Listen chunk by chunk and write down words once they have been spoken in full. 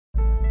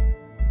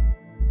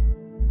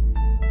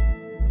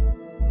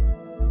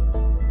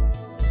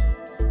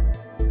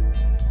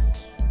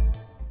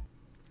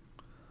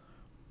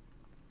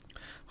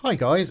Hi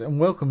guys, and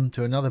welcome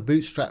to another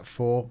Bootstrap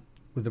 4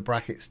 with the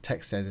brackets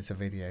text editor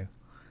video.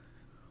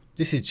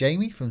 This is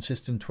Jamie from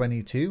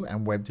System22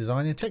 and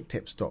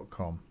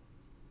webdesignandtechtips.com.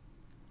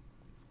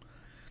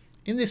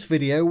 In this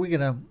video we're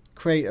going to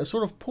create a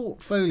sort of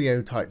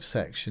portfolio type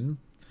section.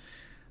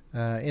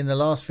 In the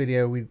last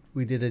video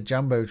we did a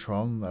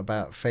Jumbotron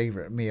about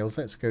favourite meals.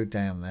 Let's go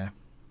down there.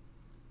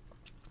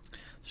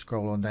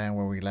 Scroll on down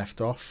where we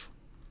left off.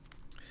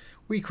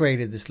 We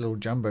created this little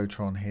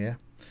Jumbotron here.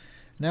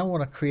 Now I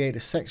want to create a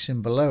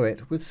section below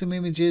it with some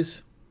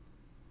images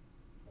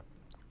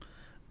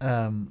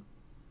that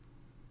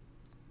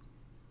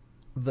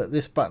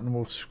this button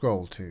will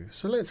scroll to.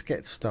 So let's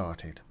get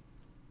started.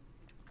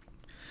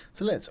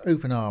 So let's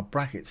open our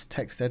brackets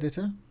text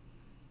editor.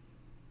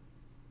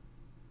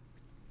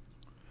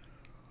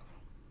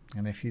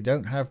 And if you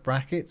don't have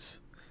brackets,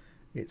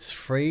 it's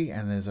free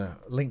and there's a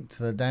link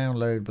to the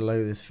download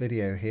below this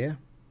video here.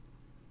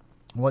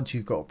 Once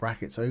you've got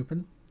brackets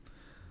open,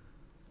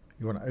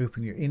 you want to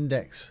open your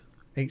index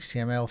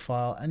HTML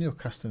file and your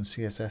custom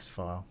CSS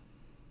file.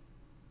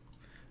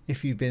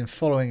 If you've been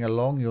following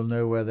along, you'll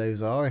know where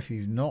those are. If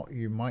you've not,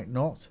 you might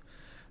not.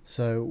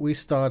 So we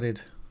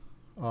started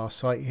our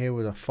site here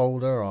with a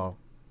folder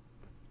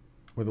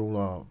with all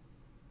our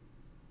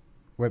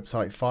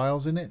website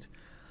files in it.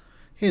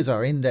 Here's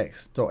our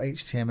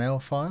index.html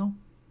file.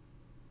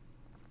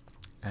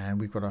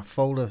 And we've got a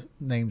folder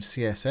named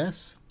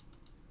CSS.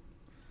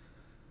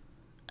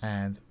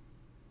 And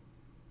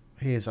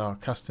here's our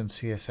custom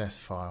CSS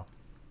file.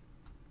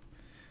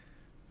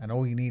 And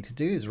all you need to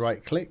do is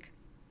right click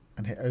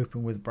and hit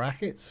open with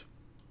brackets.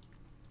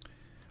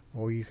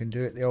 Or you can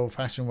do it the old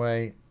fashioned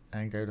way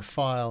and go to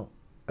file,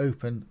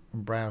 open,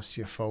 and browse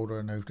to your folder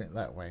and open it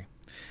that way.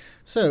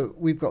 So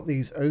we've got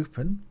these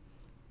open.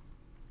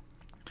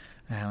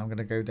 And I'm going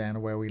to go down to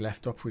where we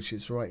left off, which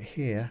is right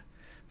here.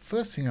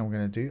 First thing I'm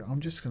going to do,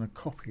 I'm just going to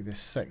copy this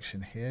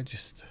section here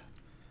just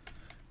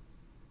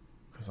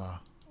because I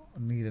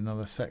need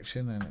another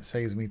section and it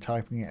saves me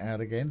typing it out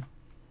again.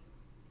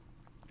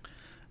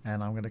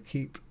 And I'm going to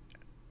keep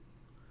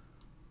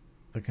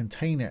the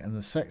container and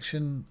the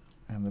section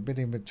and the bit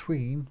in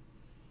between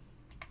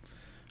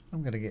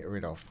I'm going to get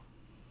rid of.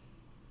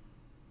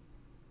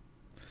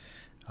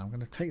 I'm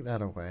going to take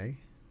that away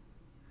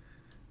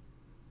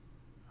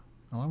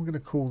and I'm going to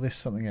call this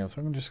something else.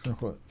 I'm just going to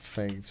call it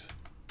faves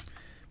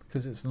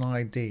because it's an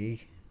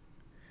ID.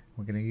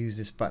 We're going to use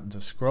this button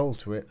to scroll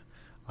to it.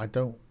 I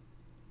don't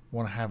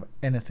want to have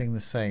anything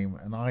the same.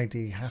 An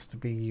ID has to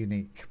be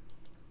unique.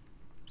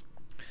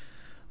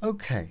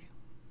 Okay.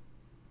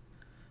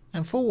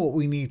 And for what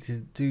we need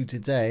to do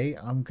today,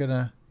 I'm going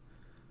to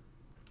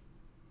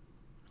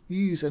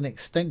use an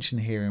extension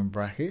here in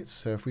brackets.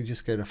 So if we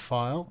just go to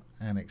File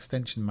and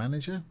Extension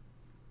Manager,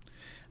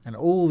 and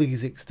all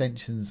these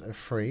extensions are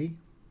free.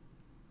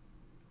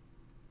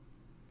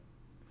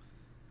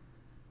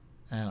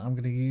 And I'm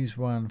going to use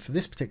one for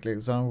this particular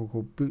example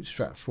called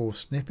Bootstrap 4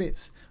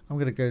 Snippets. I'm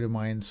going to go to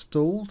my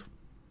installed.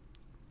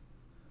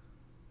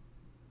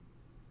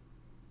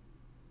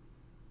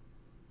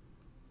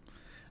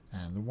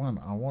 And the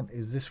one I want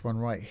is this one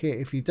right here.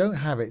 If you don't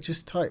have it,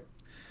 just type,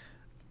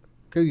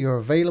 go to your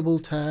available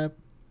tab,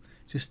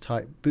 just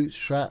type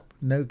Bootstrap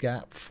no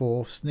gap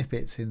 4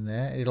 snippets in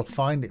there. It'll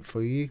find it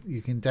for you.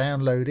 You can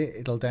download it.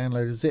 It'll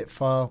download a zip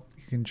file.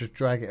 You can just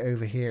drag it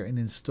over here and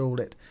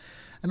install it.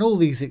 And all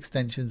these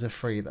extensions are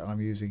free that I'm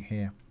using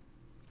here.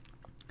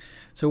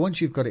 So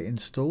once you've got it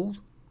installed,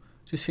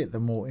 just hit the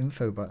More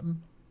Info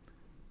button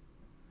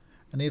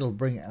and it'll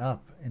bring it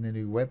up in a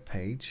new web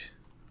page.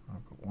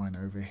 I've got one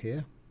over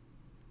here.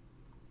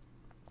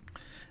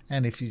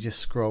 And if you just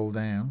scroll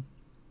down,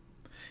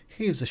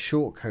 here's the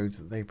shortcodes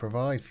that they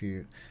provide for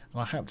you.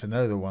 And I happen to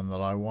know the one that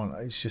I want.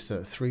 It's just a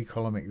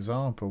 3-column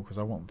example because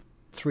I want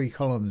 3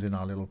 columns in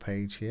our little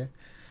page here.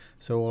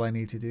 So all I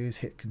need to do is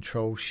hit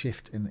Control,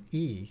 Shift and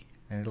E.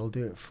 And it'll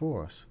do it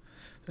for us.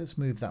 Let's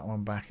move that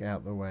one back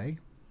out the way.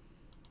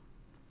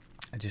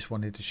 I just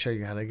wanted to show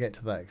you how to get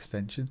to that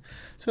extension.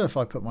 So if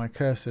I put my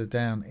cursor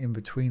down in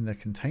between the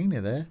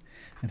container there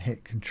and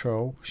hit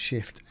Control,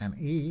 Shift and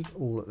E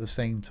all at the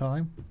same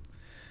time,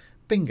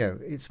 bingo,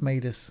 it's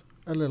made us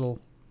a little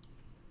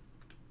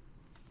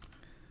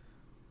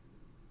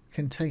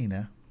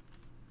container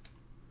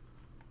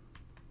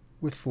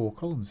with 4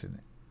 columns in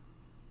it.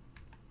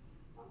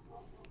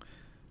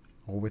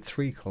 Or with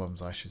 3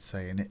 columns I should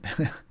say in it.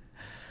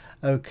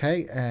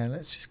 Okay, and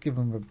let's just give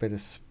them a bit of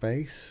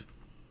space.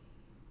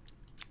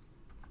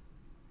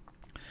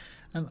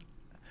 And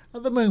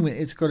at the moment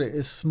it's got it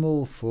as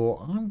small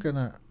for. I'm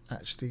gonna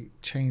actually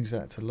change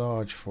that to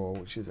large for,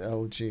 which is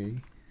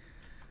LG.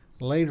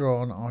 Later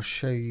on I'll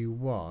show you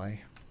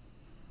why.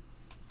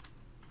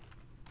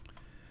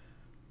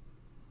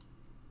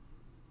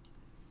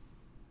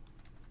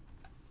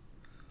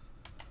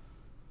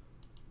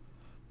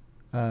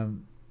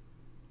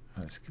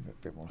 Let's give it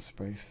a bit more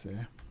space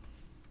there.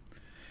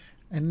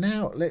 And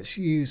now let's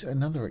use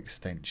another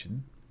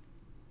extension.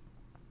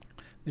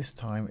 This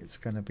time it's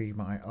going to be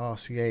my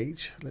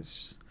RCH.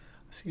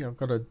 See, I've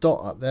got a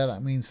dot up there.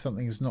 That means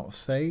something is not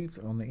saved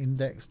on the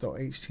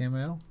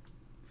index.html.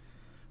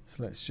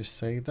 So let's just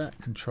save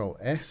that. Control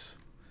S.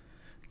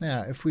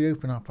 Now, if we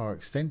open up our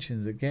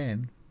extensions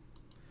again,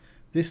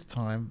 this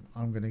time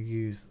I'm going to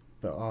use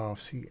the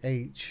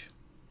RCH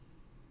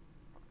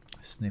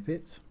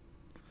snippets.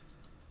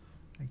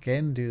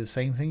 Again, do the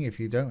same thing. If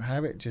you don't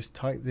have it, just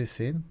type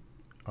this in.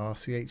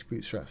 RCH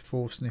Bootstrap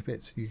 4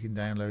 snippets. You can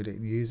download it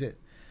and use it.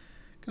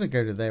 I'm going to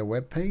go to their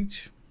web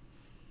page.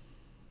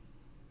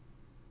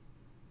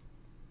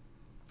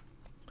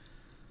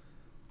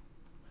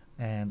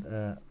 And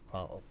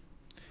well,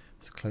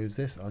 let's close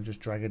this. I'll just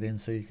drag it in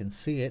so you can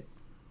see it.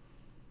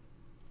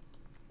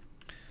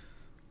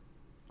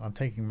 I'm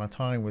taking my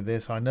time with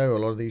this. I know a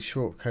lot of these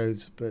short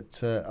codes,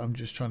 but I'm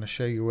just trying to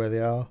show you where they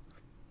are.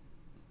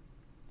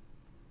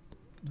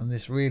 And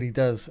this really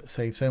does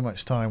save so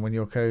much time when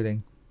you're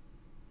coding.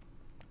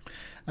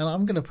 And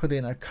I'm going to put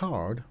in a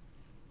card,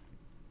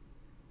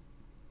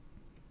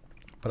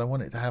 but I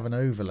want it to have an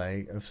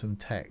overlay of some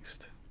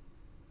text.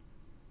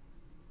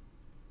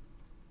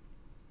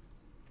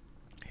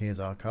 Here's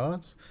our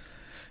cards,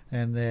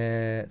 and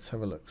let's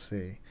have a look.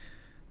 See,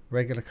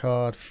 regular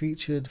card,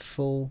 featured,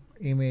 full,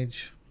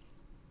 image,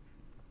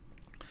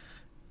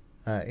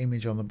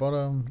 image on the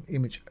bottom,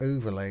 image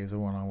overlay is the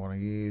one I want to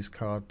use,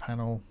 card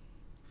panel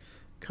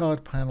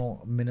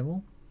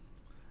minimal,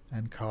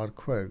 and card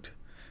quote.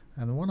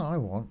 And the one I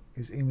want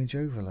is image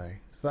overlay.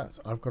 So that's,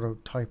 I've got to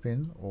type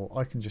in, or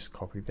I can just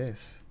copy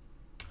this.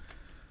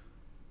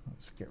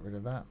 Let's get rid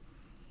of that.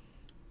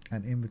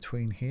 And in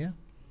between here,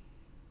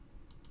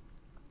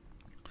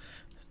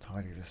 let's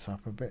tidy this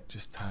up a bit,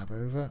 just tab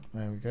over,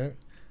 there we go.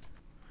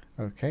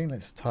 Okay,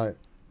 let's type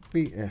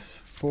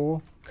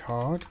BS4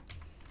 card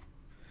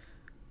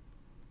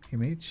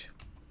image.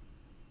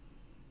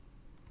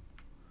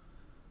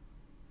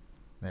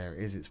 There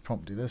it is, it's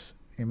prompted us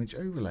image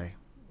overlay.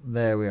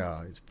 There we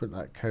are, it's put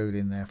that code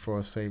in there for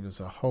us, saved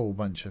us a whole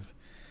bunch of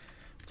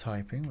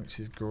typing, which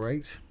is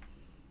great.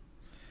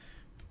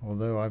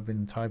 Although I've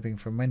been typing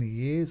for many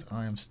years,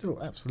 I am still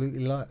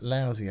absolutely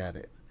lousy at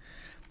it.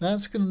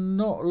 That's going to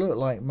not look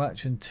like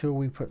much until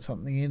we put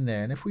something in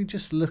there. And if we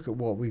just look at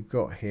what we've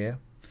got here,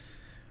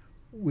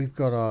 we've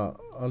got our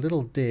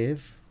little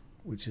div,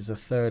 which is a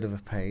third of a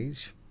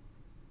page.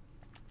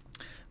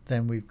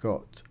 Then we've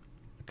got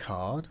the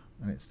card,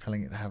 and it's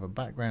telling it to have a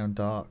background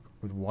dark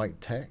with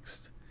white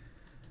text.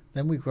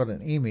 Then we've got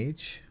an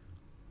image,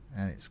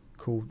 and it's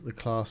called the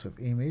class of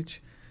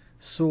image.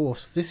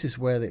 Source, this is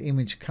where the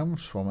image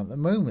comes from. At the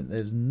moment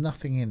there's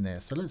nothing in there,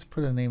 so let's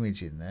put an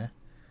image in there.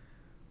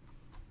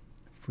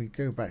 If we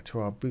go back to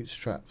our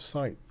Bootstrap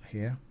site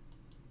here,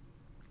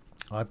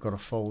 I've got a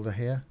folder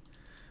here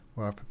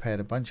where I prepared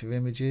a bunch of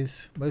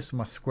images. Most of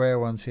my square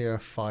ones here are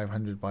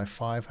 500 by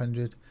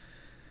 500.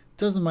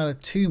 Doesn't matter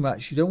too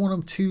much. You don't want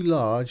them too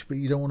large, but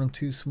you don't want them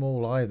too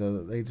small either,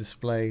 that they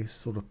display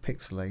sort of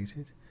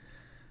pixelated.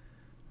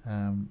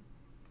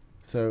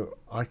 So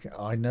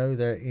I know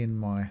they're in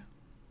my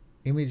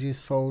images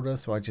folder,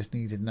 so I just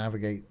need to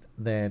navigate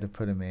there to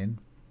put them in.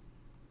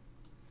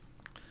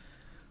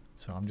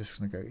 So I'm just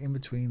going to go in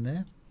between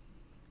there.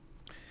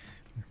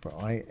 Put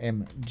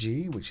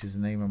img, which is the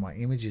name of my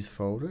images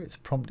folder. It's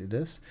prompted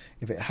us.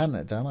 If it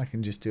hadn't done, I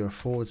can just do a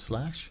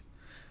 /.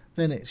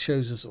 Then it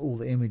shows us all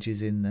the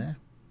images in there.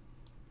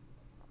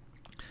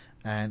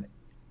 And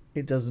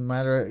it doesn't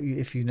matter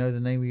if you know the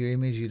name of your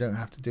image, you don't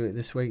have to do it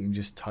this way, you can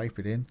just type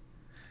it in.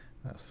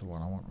 That's the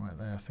one I want right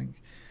there, I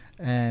think.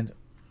 And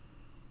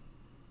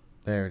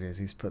there it is,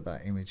 he's put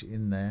that image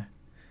in there.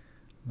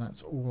 And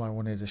that's all I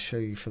wanted to show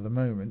you for the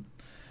moment.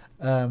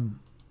 And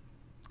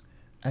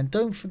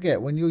don't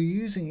forget, when you're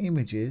using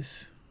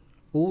images,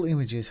 all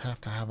images have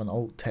to have an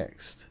alt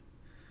text.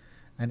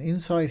 And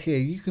inside here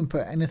you can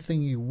put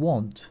anything you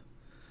want,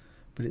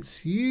 but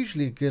it's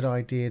usually a good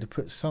idea to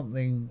put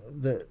something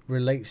that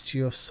relates to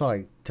your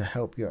site to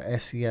help your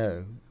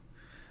SEO.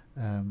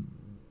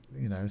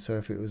 You know, so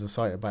if it was a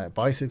site about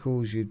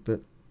bicycles, you'd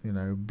put, you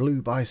know,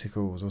 blue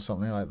bicycles or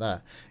something like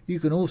that. You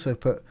can also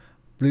put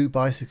blue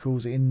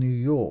bicycles in New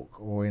York,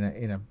 or in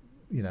a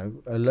you know,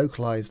 a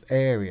localized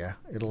area.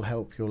 It'll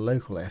help your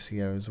local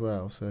SEO as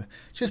well. So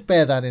just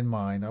bear that in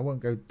mind. I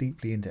won't go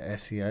deeply into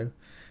SEO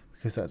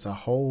because that's a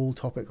whole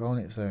topic on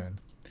its own.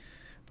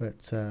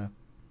 But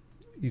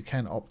you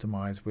can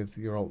optimize with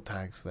your alt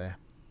tags there.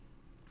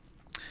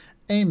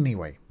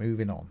 Anyway,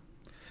 moving on.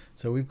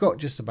 So we've got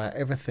just about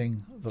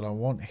everything that I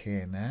want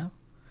here now.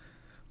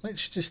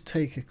 Let's just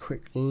take a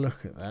quick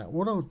look at that.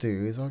 What I'll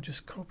do is I'll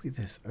just copy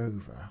this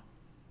over.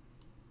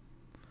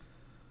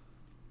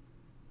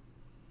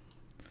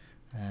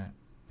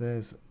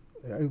 There's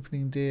the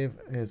opening div,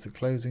 there's the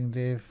closing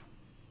div.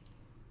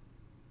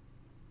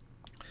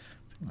 I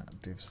think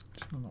that div's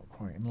not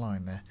quite in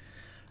line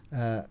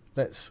there.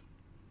 Let's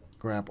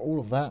grab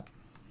all of that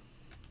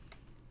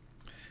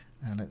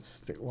and let's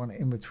stick one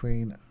in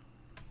between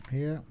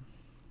here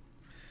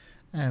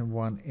and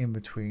one in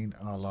between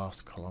our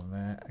last column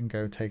there, and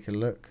go take a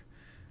look,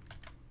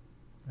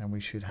 and we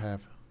should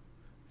have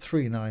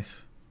three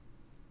nice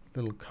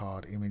little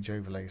card image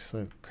overlay.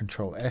 So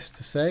Control S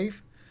to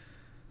save.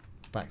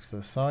 Back to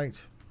the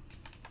site.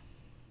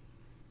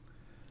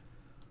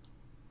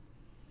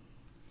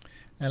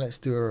 And let's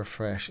do a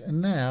refresh.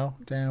 And now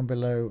down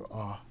below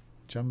our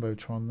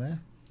Jumbotron there,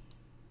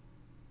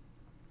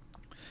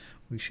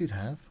 we should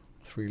have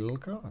 3 little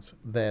cards.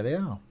 There they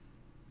are.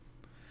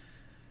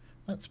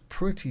 That's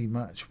pretty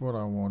much what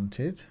I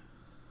wanted.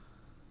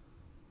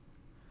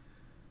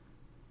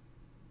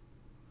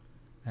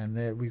 And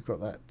there we've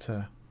got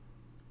that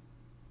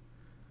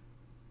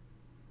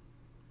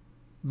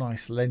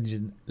nice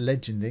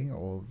legending,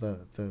 or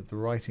the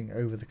writing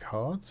over the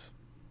cards.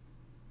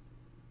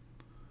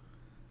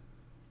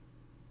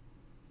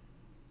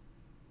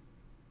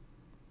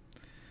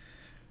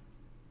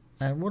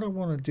 And what I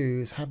want to do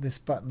is have this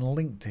button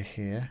linked to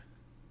here.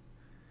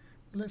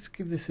 Let's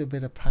give this a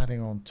bit of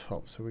padding on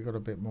top so we've got a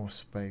bit more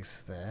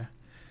space there.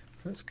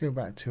 So let's go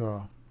back to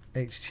our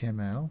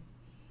HTML.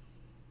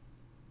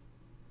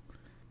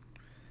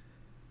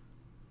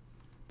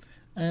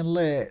 And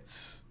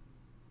let's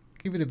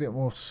give it a bit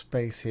more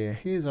space here.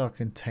 Here's our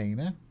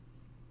container.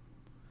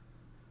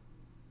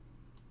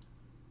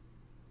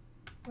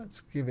 Let's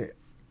give it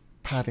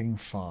padding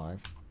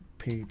 5.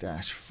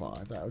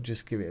 P-5. That will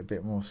just give it a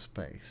bit more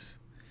space.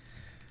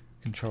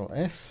 Control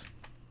S.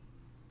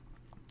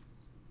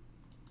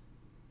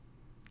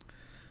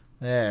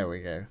 There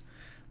we go.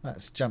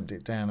 That's jumped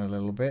it down a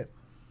little bit.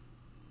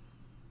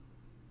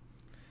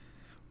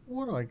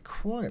 What I'd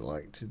quite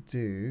like to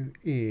do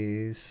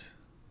is,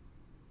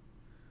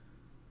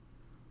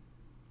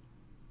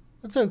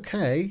 that's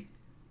okay.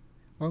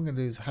 What I'm going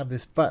to do is have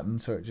this button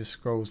so it just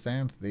scrolls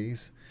down to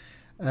these.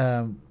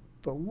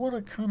 But what I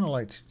kind of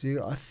like to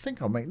do, I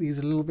think I'll make these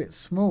a little bit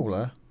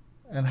smaller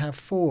and have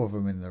 4 of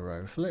them in the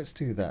row. So let's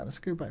do that. Let's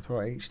go back to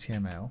our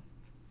HTML.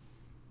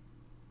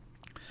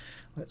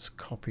 Let's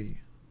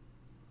copy.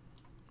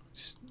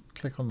 Just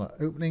click on the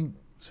opening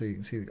so you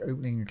can see the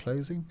opening and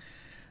closing.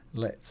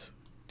 Let's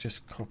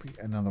just copy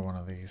another one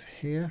of these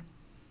here.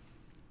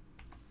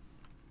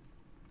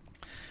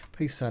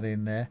 Paste that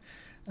in there.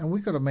 And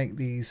we've got to make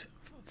these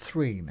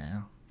 3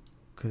 now,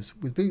 because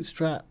with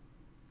Bootstrap,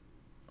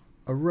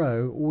 a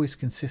row always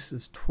consists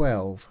of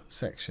 12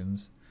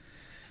 sections.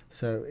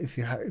 So if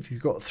you've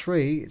got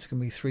 3, it's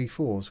going to be 3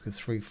 4s, because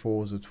 3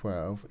 4s are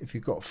 12. If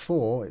you've got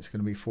 4, it's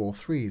going to be 4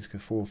 3s,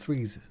 because 4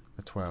 3s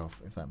are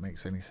 12. If that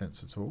makes any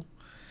sense at all.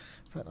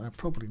 In fact, I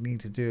probably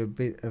need to do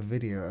a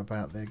video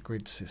about their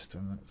grid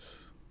system.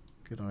 That's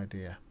a good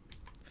idea.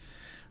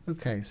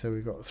 Okay, so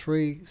we've got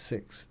 3,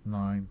 6,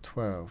 9,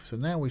 12. So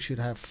now we should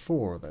have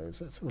 4 of those.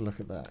 Let's have a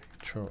look at that.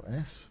 Control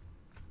S.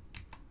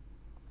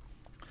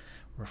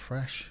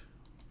 Refresh.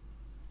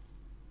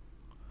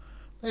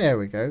 There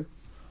we go.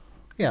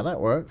 Yeah, that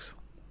works.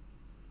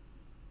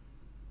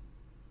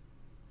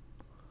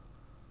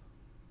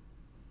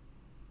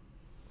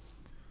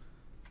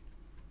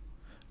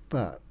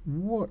 But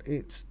what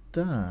it's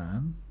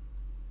done,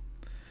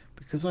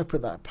 because I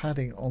put that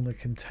padding on the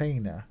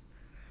container,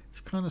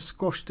 it's kind of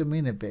squashed them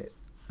in a bit.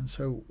 And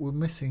so we're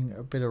missing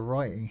a bit of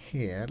writing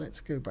here. Let's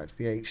go back to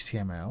the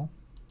HTML.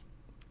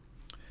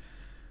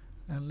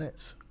 And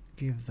let's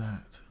give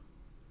that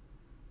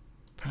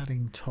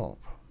padding top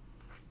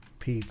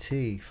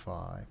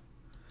PT5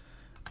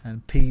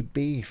 and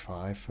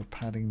PB5 for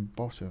padding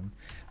bottom.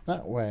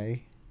 That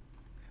way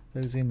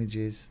those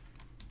images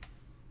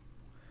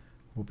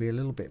will be a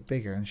little bit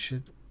bigger and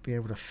should be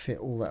able to fit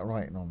all that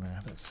writing on there.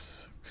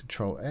 Let's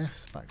Control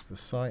S, back to the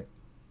site.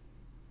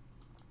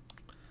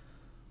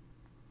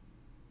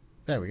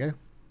 There we go.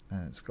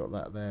 And it's got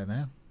that there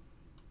now.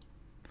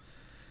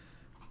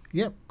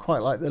 Yep,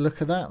 quite like the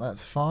look of that.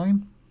 That's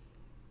fine.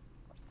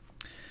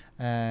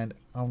 And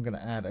I'm going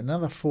to add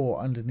another 4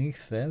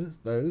 underneath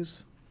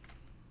those.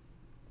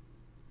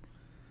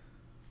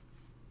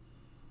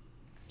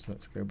 So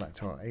let's go back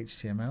to our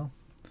HTML.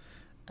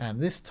 And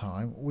this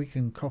time we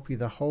can copy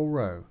the whole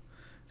row.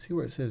 See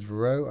where it says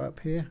row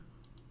up here?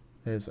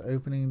 There's the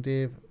opening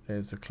div,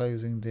 there's the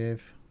closing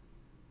div.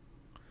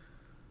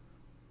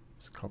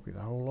 Let's copy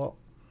the whole lot.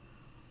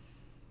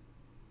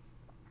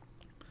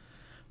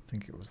 I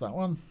think it was that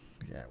one.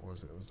 Yeah, it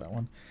was that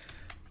one.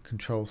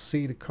 Control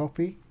C to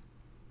copy.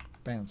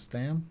 Bounce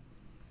down.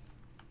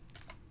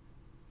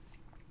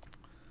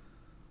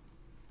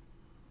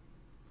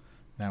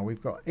 Now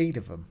we've got 8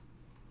 of them.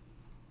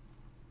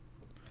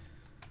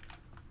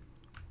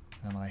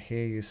 And I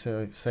hear you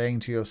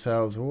saying to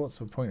yourselves, well, what's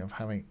the point of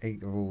having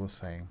 8 of all the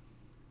same?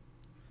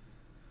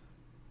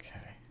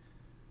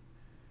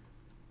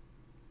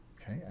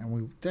 Okay, and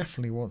we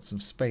definitely want some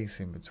space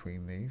in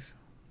between these.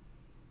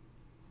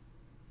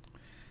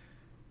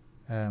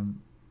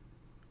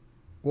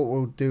 What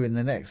we'll do in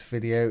the next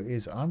video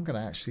is I'm going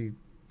to actually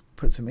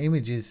put some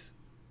images,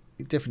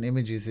 different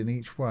images in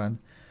each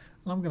one,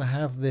 and I'm going to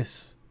have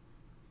this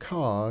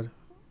card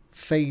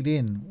fade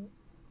in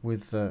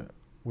with the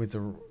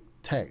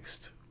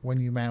text when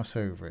you mouse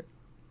over it.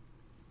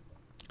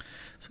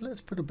 So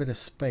let's put a bit of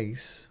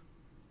space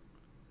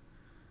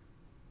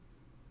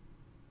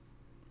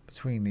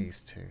between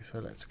these two. So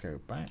let's go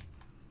back.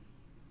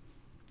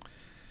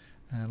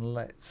 And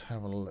let's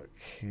have a look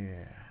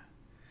here.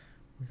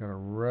 We've got a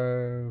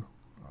row.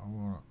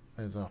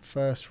 There's our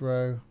first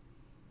row.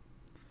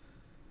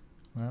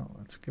 Well,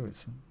 let's give it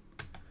some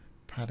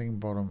padding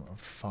bottom of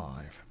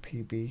 5.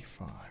 PB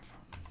 5.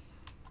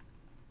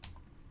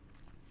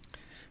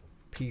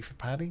 P for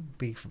padding,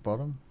 B for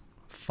bottom,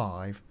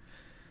 5.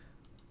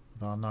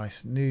 With our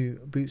nice new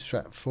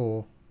Bootstrap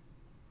 4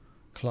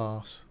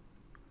 class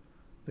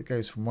that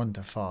goes from 1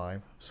 to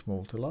 5,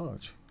 small to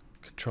large.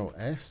 Control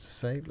S to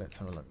save. Let's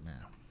have a look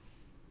now.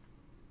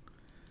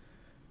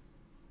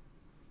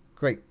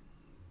 Great.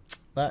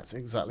 That's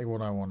exactly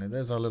what I wanted.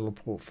 There's our little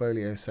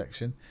portfolio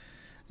section.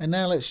 And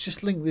now let's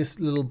just link this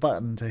little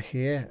button to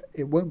here.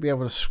 It won't be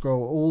able to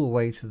scroll all the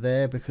way to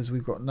there because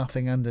we've got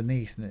nothing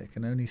underneath, and it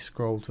can only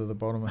scroll to the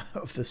bottom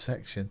of the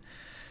section.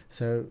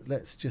 So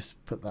let's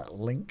just put that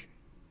link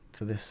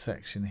to this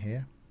section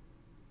here.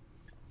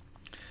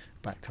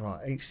 Back to our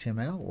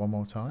HTML one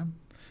more time.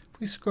 If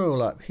we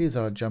scroll up, here's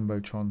our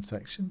Jumbotron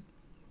section.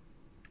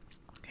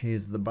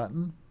 Here's the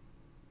button.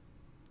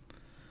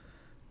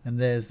 And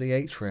there's the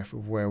href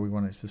of where we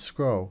want it to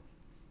scroll.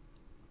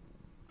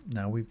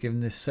 Now we've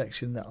given this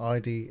section the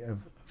ID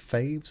of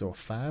faves or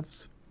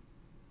favs.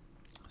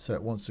 So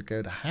it wants to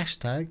go to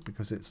hashtag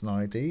because it's an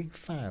ID,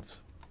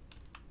 favs.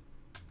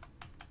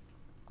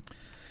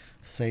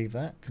 Save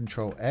that,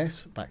 Control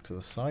S, back to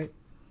the site.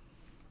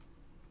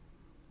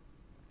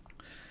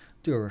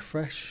 Do a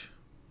refresh.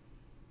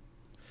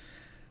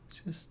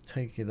 Just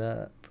take it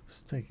up.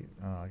 Let's take it,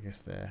 I guess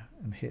there,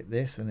 and hit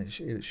this, and it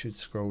should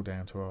scroll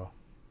down to our,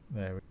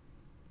 there.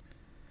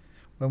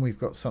 When we've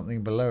got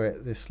something below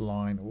it, this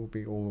line will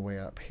be all the way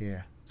up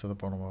here to the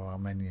bottom of our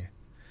menu.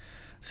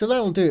 So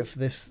that'll do it for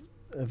this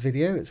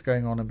video. It's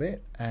going on a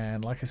bit,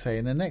 and like I say,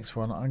 in the next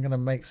one I'm going to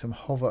make some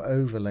hover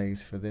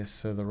overlays for this,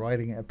 so the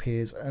writing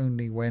appears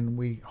only when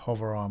we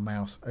hover our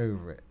mouse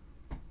over it.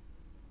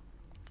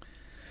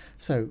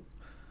 So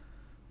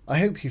I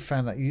hope you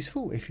found that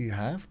useful. If you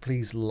have,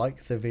 please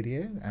like the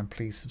video and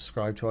please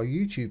subscribe to our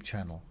YouTube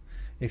channel.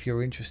 If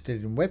you're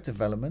interested in web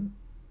development,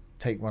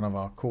 take one of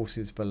our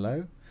courses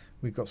below.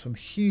 We've got some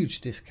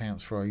huge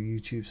discounts for our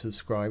YouTube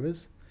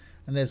subscribers,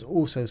 and there's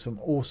also some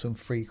awesome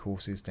free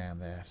courses down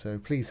there, so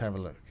please have a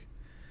look.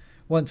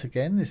 Once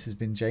again, this has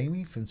been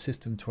Jamie from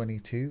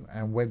System22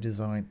 and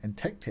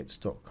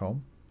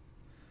webdesignandtechtips.com.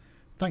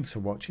 Thanks for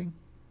watching.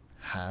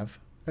 Have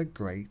a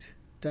great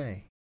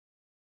day.